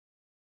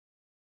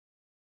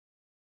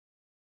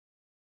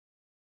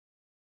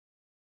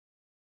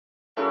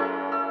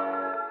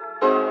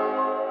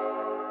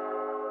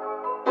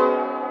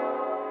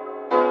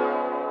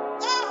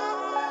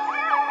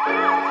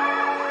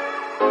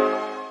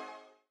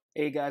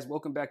Hey guys,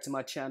 welcome back to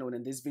my channel, and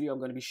in this video I'm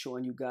going to be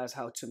showing you guys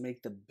how to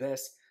make the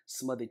best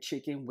smothered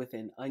chicken with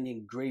an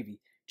onion gravy.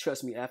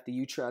 Trust me, after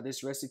you try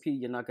this recipe,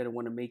 you're not going to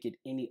want to make it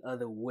any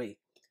other way.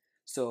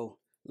 So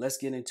let's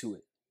get into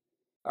it.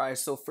 Alright,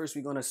 so first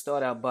we're going to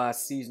start out by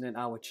seasoning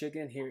our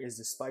chicken. Here is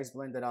the spice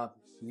blend that I'm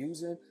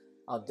using.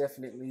 I'll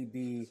definitely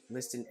be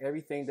listing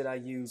everything that I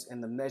use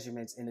and the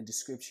measurements in the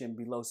description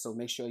below, so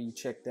make sure you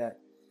check that.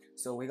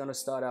 So we're going to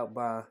start out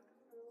by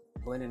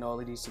blending all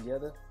of these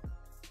together.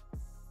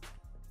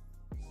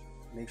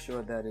 Make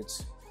sure that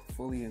it's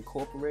fully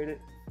incorporated.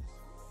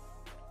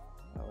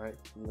 All right,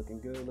 looking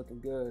good, looking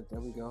good.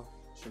 There we go.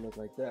 Should look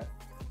like that.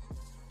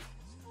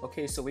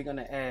 Okay, so we're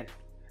gonna add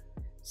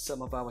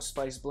some of our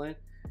spice blend.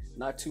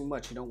 Not too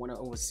much, you don't wanna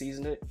over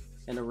season it.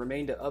 And the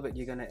remainder of it,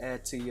 you're gonna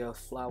add to your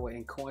flour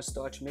and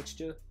cornstarch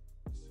mixture,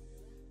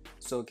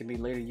 so it can be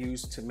later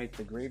used to make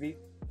the gravy.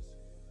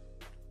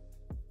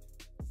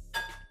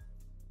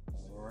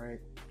 All right.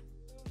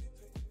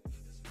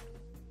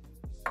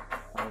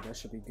 That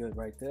should be good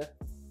right there.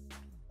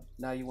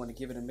 Now you want to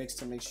give it a mix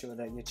to make sure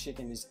that your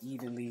chicken is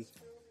evenly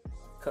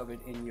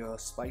covered in your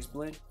spice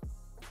blend.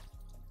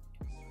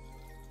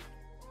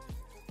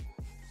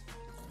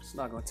 It's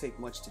not going to take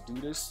much to do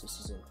this. This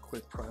is a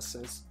quick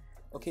process.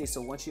 Okay,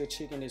 so once your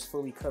chicken is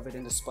fully covered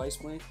in the spice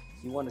blend,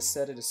 you want to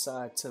set it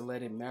aside to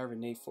let it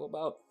marinate for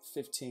about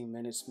 15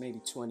 minutes,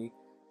 maybe 20.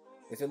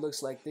 If it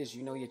looks like this,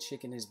 you know your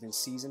chicken has been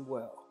seasoned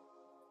well.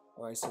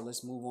 All right, so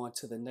let's move on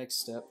to the next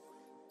step.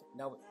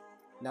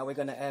 Now we're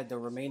gonna add the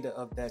remainder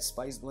of that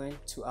spice blend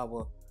to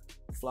our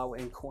flour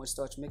and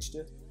cornstarch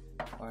mixture.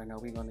 All right, now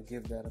we're gonna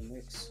give that a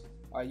mix.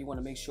 All right, you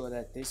wanna make sure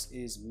that this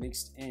is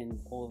mixed in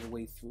all the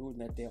way through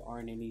and that there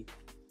aren't any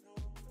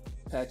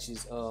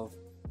patches of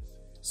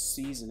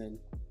seasoning.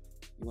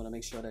 You wanna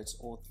make sure that's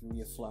all through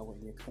your flour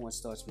and your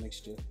cornstarch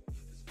mixture.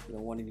 You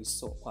don't want any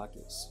salt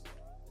pockets.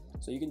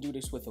 So you can do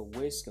this with a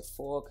whisk, a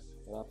fork,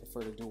 but I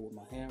prefer to do it with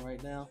my hand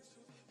right now.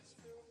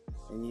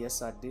 And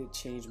yes, I did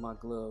change my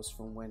gloves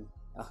from when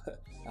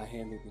I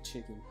handled the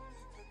chicken.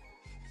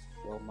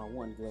 Well, my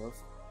one glove.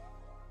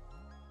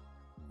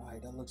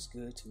 Alright, that looks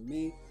good to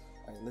me.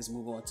 Alright, let's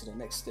move on to the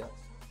next step.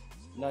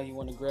 Now you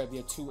want to grab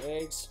your 2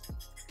 eggs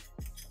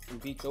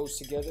and beat those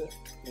together.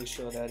 Make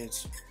sure that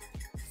it's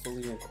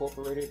fully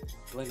incorporated.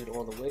 Blend it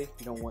all the way.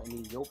 You don't want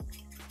any yolk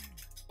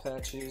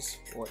patches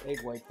or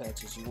egg white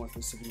patches. You want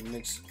this to be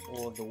mixed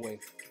all the way.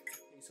 Okay,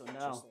 so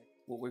now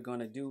what we're going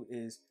to do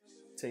is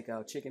take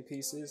our chicken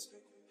pieces,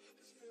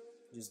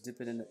 just dip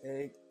it in the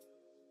egg,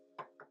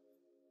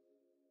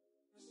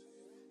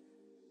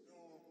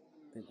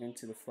 then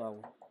into the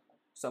flour.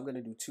 So I'm going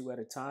to do 2 at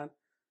a time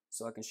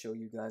so I can show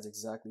you guys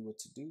exactly what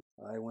to do.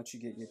 All right, once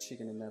you get your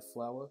chicken in that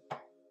flour,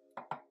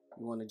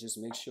 you want to just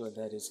make sure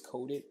that it's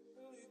coated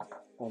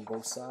on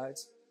both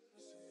sides,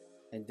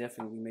 and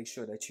definitely make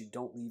sure that you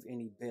don't leave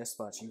any bare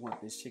spots. You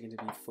want this chicken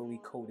to be fully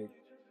coated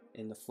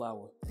in the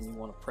flour, and you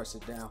want to press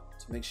it down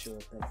to make sure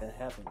that that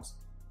happens.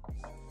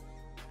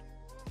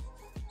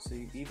 So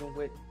even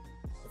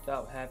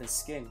without having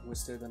skin, we're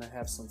still going to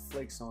have some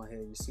flakes on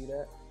here. You see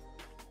that?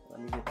 Let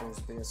me get those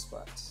bare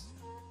spots.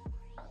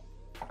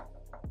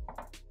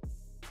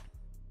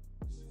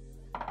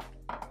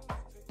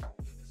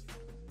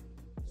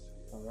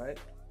 All right.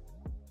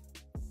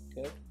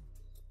 Okay.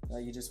 Now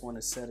you just want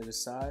to set it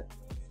aside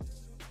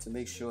to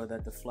make sure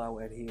that the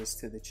flour adheres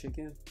to the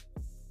chicken.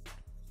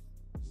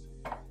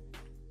 Okay,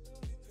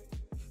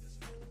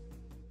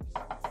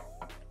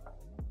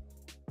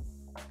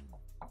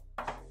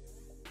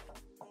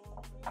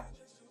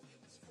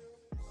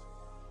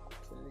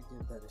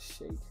 give that a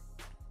shake.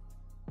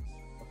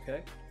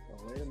 Okay,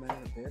 well, wait a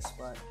minute, bare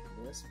spot,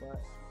 bare spot.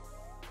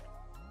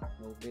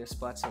 No bare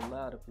spots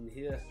allowed up in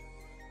here.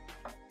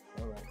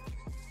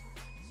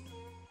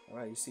 All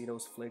right, you see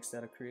those flakes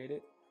that are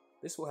created?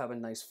 This will have a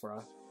nice fry.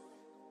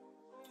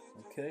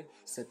 Okay,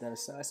 set that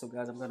aside. So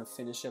guys, I'm gonna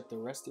finish up the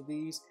rest of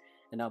these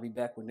and I'll be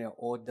back when they're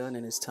all done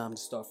and it's time to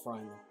start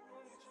frying them.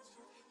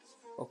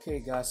 Okay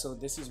guys, so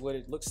this is what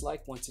it looks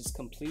like once it's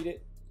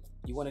completed.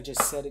 You want to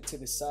just set it to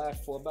the side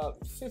for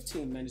about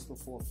 15 minutes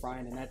before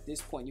frying, and at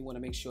this point you want to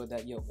make sure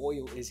that your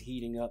oil is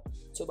heating up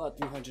to about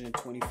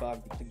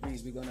 325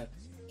 degrees. We're going to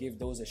give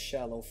those a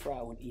shallow fry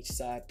on each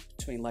side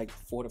between like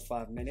 4 to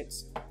 5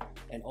 minutes.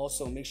 And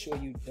also make sure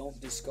you don't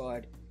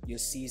discard your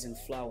seasoned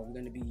flour. We're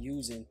going to be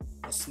using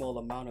a small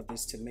amount of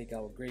this to make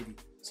our gravy.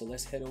 So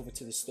let's head over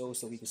to the stove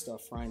so we can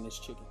start frying this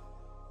chicken.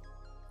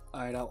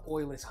 Alright, our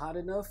oil is hot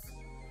enough.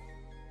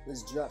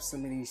 Let's drop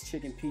some of these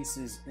chicken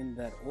pieces in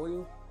that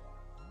oil.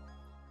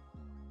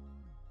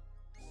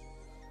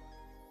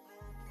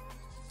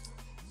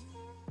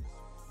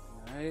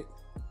 Alright,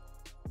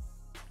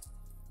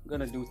 I'm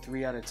gonna do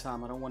 3 at a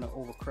time. I don't want to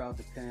overcrowd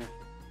the pan.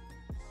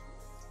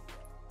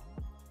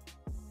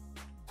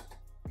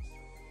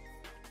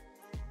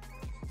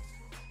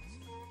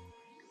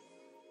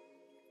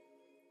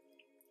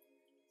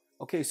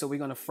 Okay, so we're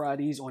gonna fry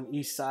these on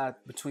each side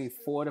between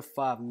 4 to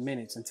 5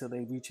 minutes until they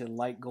reach a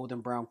light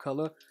golden brown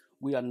color.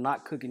 We are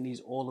not cooking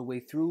these all the way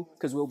through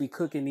because we'll be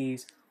cooking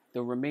these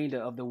the remainder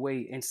of the way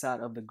inside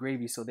of the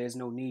gravy, so there's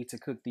no need to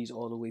cook these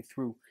all the way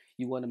through.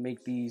 You want to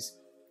make these,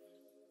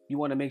 you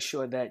want to make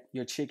sure that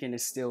your chicken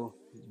is still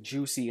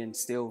juicy and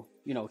still,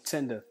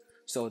 tender.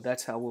 So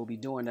that's how we'll be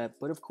doing that.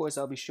 But of course,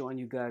 I'll be showing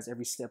you guys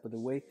every step of the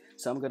way.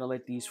 So I'm going to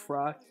let these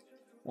fry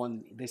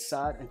on this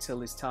side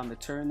until it's time to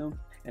turn them.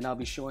 And I'll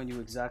be showing you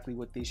exactly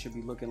what they should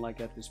be looking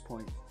like at this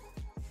point.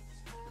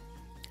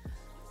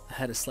 I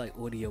had a slight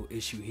audio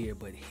issue here,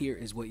 but here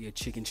is what your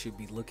chicken should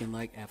be looking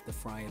like after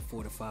frying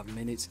 4 to 5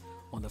 minutes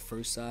on the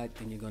first side.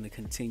 And you're going to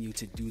continue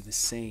to do the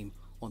same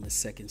on the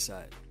second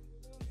side.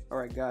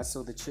 Alright guys,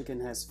 so the chicken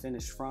has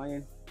finished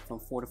frying from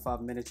 4 to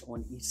 5 minutes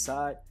on each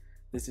side.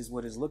 This is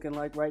what it's looking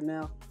like right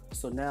now.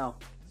 So now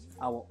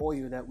our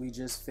oil that we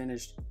just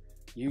finished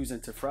using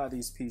to fry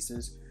these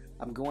pieces,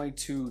 I'm going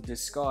to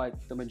discard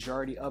the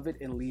majority of it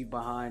and leave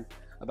behind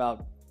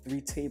about 3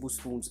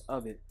 tablespoons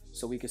of it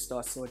so we can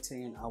start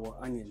sauteing our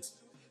onions.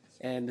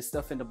 And the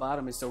stuff in the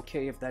bottom is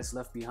okay if that's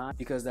left behind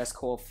because that's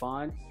called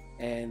fine,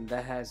 and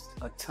that has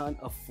a ton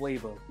of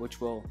flavor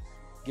which will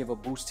give a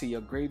boost to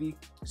your gravy.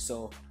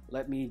 So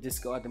let me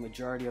discard the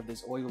majority of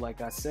this oil like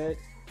I said,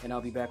 and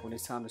I'll be back when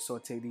it's time to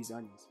saute these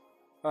onions.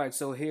 Alright,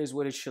 so here's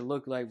what it should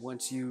look like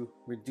once you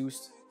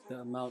reduce the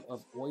amount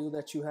of oil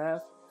that you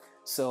have.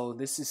 So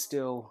this is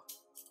still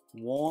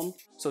warm.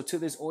 So to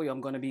this oil,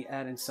 I'm going to be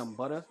adding some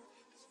butter.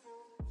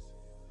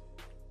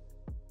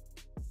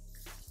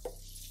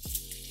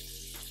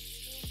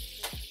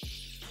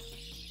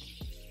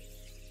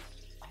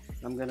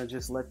 I'm going to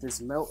just let this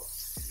melt.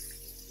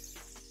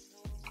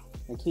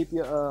 And keep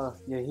your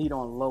heat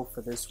on low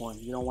for this one.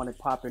 You don't want it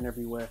popping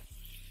everywhere.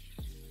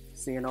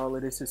 Seeing all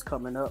of this is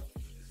coming up.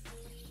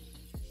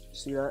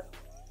 See that?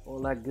 All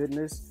that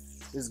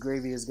goodness. This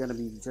gravy is going to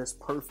be just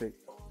perfect.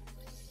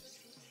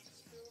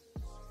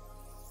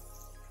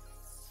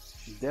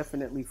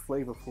 Definitely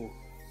flavorful.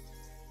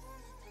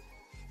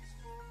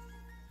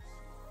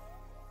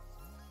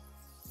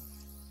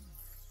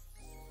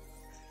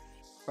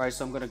 Alright,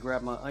 so I'm going to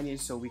grab my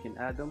onions so we can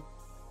add them.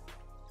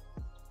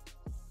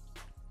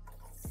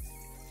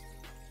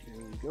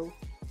 There we go.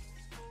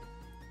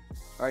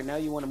 Alright, now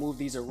you want to move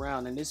these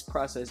around, and this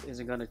process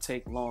isn't going to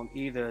take long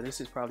either. This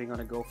is probably going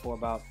to go for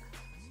about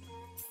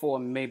 4,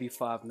 maybe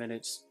 5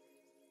 minutes.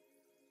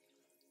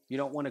 You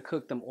don't want to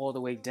cook them all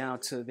the way down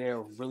to they're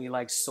really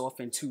like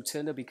soft and too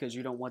tender because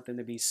you don't want them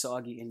to be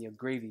soggy in your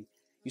gravy.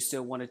 You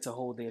still want it to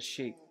hold their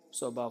shape.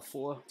 So about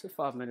 4 to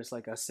 5 minutes,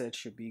 like I said,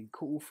 should be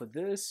cool for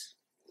this.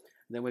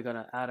 Then we're going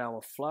to add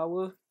our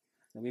flour,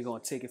 and we're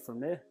going to take it from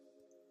there.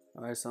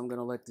 Alright, so I'm going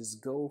to let this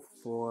go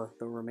for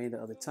the remainder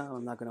of the time.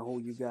 I'm not going to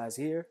hold you guys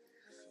here.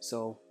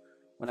 So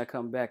when I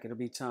come back, it'll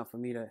be time for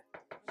me to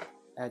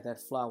add that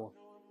flour.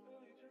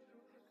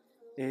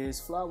 It's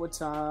flour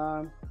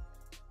time.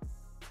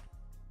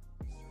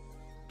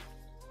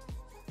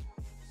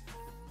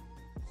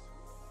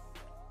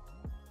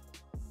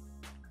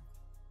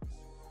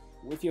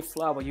 With your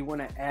flour, you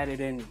want to add it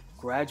in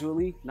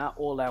gradually, not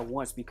all at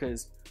once,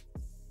 because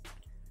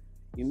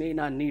you may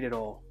not need it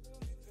all.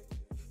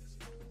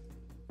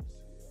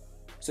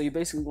 So you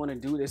basically want to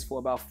do this for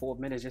about 4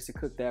 minutes just to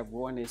cook that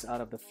rawness out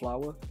of the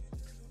flour,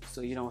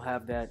 so you don't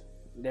have that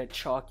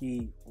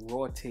chalky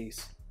raw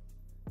taste.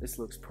 This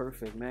looks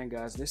perfect, man,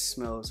 guys. This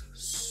smells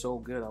so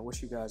good. I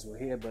wish you guys were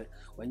here, but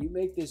when you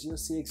make this, you'll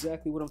see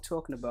exactly what I'm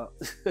talking about.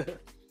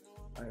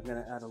 I'm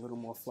gonna add a little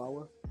more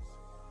flour.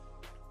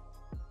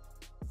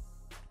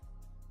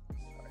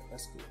 Alright,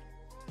 that's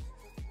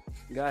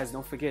good. Guys,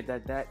 don't forget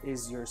that that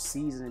is your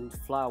seasoned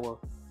flour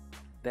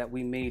that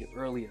we made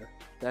earlier.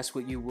 That's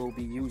what you will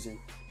be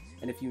using.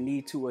 And if you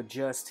need to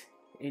adjust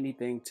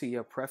anything to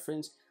your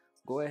preference,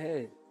 go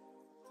ahead.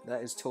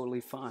 That is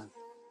totally fine.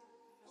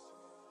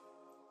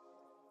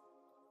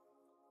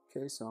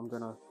 Okay, so I'm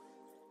gonna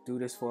do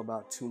this for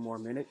about 2 more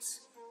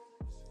minutes.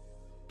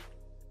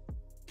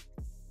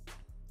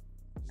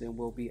 Then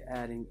we'll be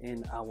adding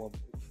in our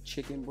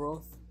chicken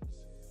broth,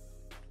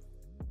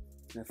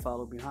 and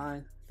follow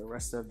behind the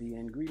rest of the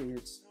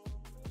ingredients.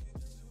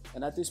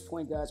 And at this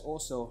point, guys,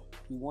 also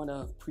you want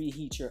to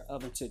preheat your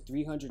oven to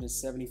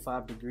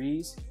 375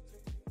 degrees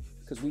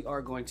because we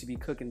are going to be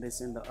cooking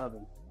this in the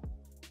oven.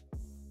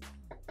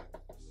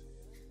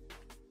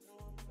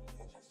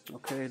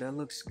 Okay, that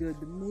looks good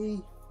to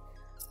me.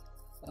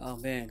 Oh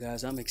man,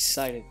 guys, I'm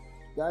excited.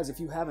 Guys, if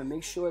you haven't,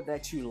 make sure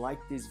that you like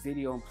this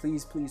video, and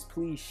please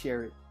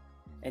share it,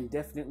 and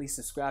definitely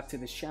subscribe to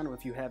this channel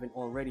if you haven't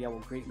already. I will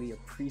greatly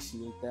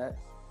appreciate that.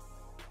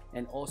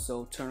 And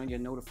also turn on your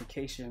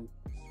notification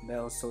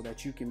bell so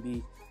that you can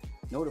be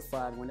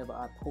notified whenever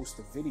I post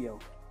a video.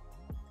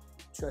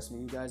 Trust me,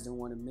 you guys don't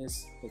want to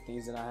miss the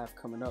things that I have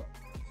coming up.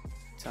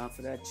 Time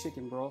for that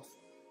chicken broth.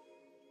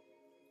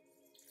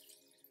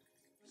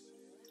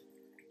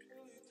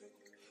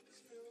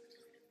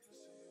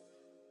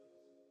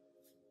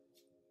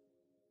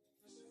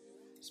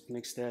 Let's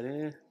mix that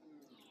in.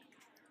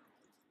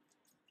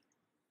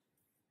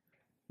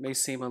 May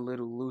seem a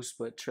little loose,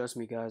 but trust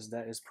me, guys,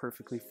 that is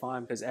perfectly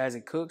fine, because as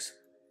it cooks,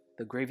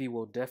 the gravy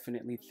will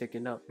definitely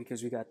thicken up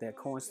because we got that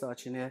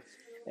cornstarch in there,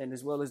 and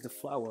as well as the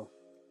flour.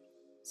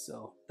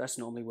 So that's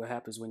normally what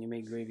happens when you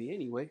make gravy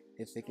anyway.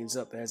 It thickens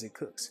up as it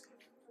cooks.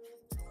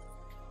 Okay,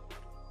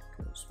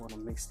 just want to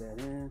mix that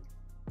in.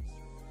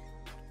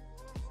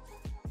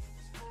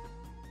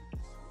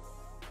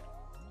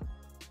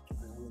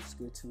 That looks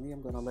good to me.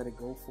 I'm gonna let it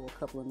go for a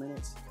couple of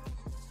minutes.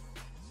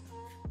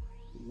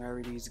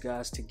 Marry these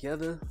guys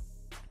together.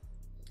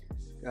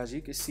 Guys,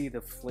 you can see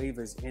the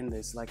flavors in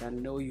this. Like, I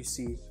know you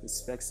see the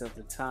specks of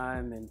the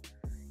thyme and,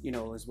 you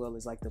know, as well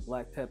as like the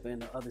black pepper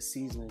and the other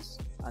seasonings.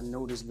 I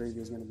know this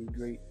gravy is gonna be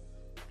great.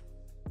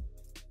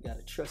 You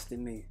gotta trust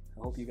in me.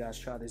 I hope you guys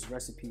try this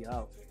recipe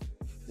out.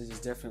 This is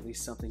definitely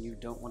something you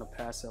don't want to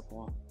pass up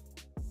on.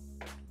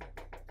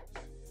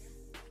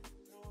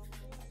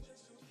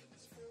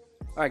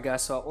 Alright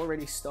guys, so I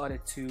already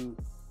started to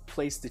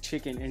place the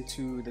chicken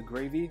into the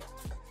gravy.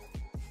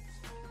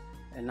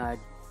 And I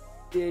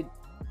did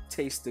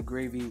taste the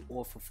gravy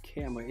off of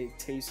camera. It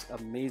tastes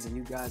amazing.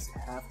 You guys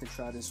have to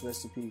try this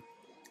recipe.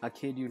 I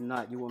kid you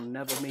not. You will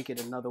never make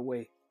it another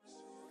way.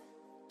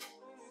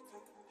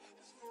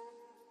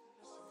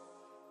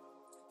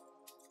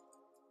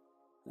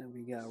 And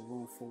we got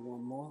room for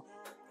one more.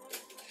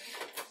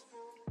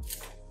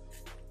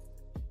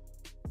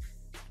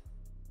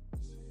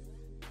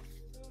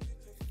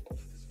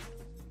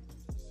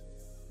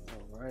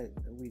 All right,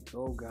 there we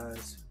go,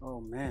 guys.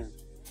 Oh man.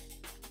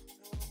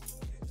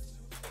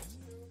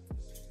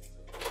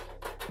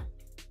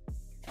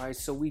 All right,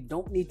 so we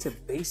don't need to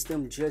baste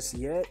them just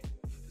yet.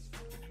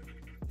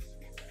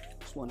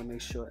 Just want to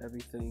make sure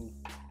everything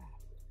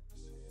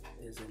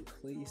is in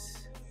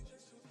place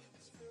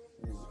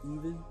and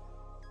even.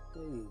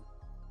 Hey.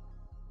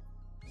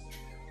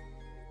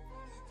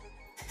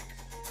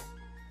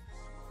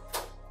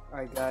 All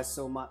right, guys,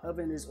 so my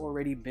oven has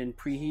already been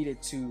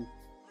preheated to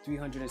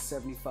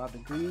 375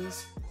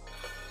 degrees.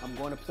 I'm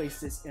going to place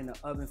this in the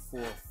oven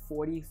for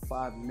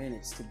 45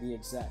 minutes to be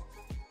exact.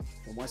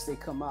 And once they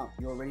come out,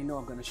 you already know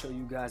I'm going to show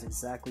you guys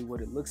exactly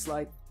what it looks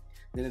like.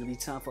 Then it'll be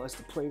time for us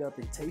to plate up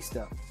and taste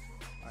up.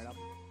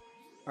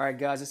 All right,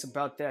 guys, it's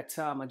about that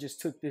time. I just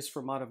took this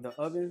from out of the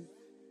oven.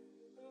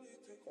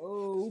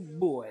 Oh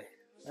boy,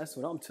 that's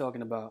what I'm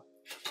talking about.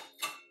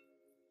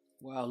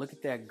 Wow, look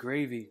at that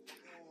gravy.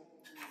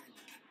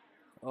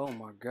 Oh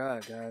my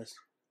God, guys.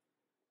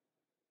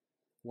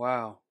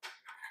 Wow,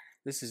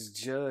 this is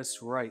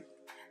just right.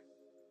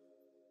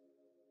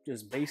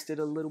 Just baste it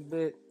a little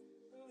bit.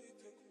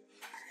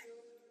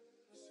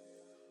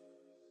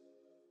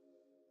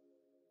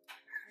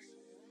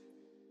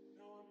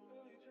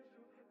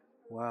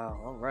 Wow,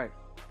 all right.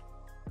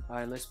 All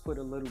right, let's put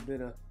a little bit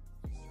of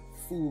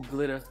food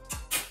glitter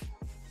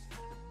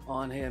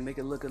on here, make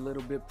it look a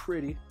little bit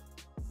pretty.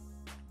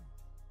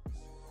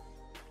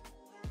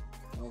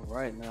 All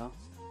right, now.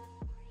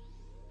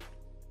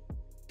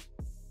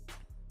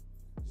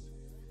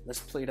 Let's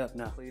plate up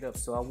now. Plate up.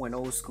 So I went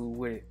old school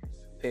with it.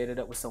 Paired it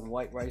up with some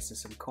white rice and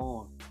some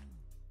corn.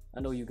 I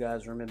know you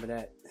guys remember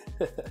that.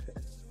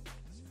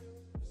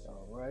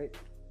 All right.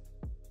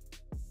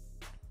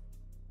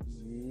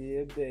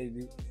 Yeah,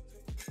 baby.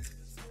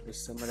 Get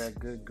some of that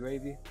good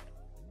gravy.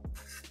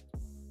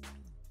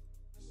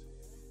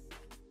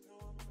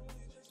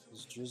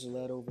 Just drizzle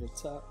that over the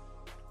top.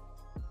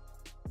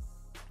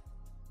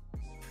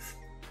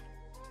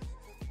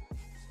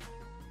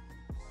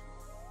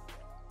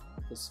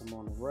 Put some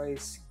on the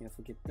rice. Can't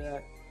forget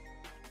that.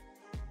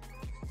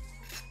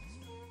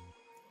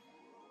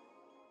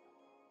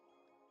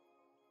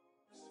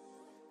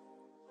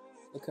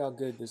 Look how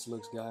good this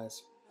looks,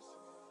 guys.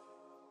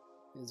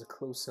 Here's a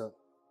close-up.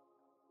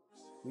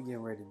 We're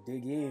getting ready to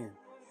dig in.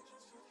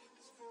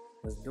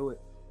 Let's do it.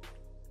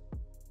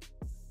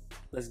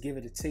 Let's give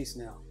it a taste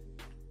now.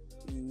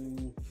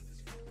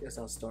 Guess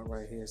I'll start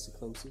right here. It's the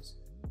closest.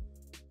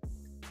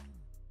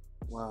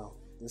 Wow,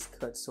 this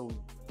cut's so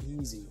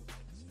easy.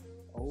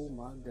 Oh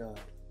my God.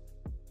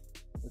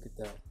 Look at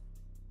that.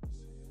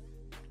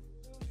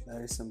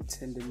 That is some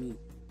tender meat.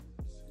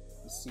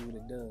 Let's see what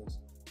it does.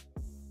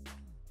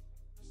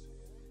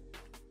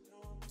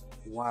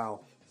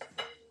 Wow.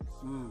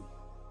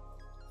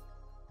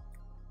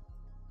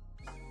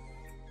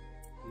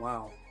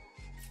 Wow.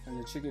 And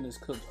the chicken is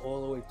cooked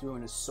all the way through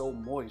and it's so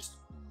moist.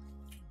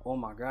 Oh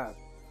my God.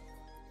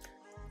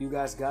 You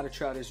guys gotta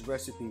try this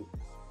recipe.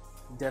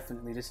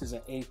 Definitely, this is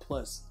an A+.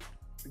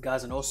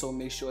 Guys, and also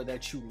make sure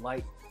that you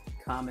like,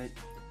 comment,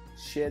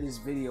 share this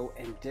video,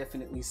 and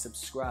definitely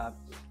subscribe.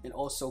 And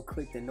also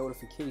click the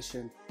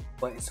notification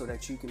button so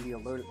that you can be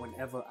alerted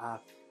whenever I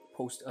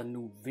post a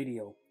new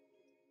video.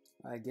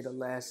 All right, get a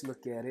last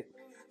look at it.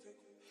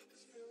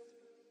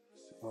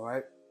 All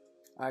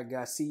right,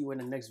 guys, see you in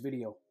the next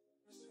video.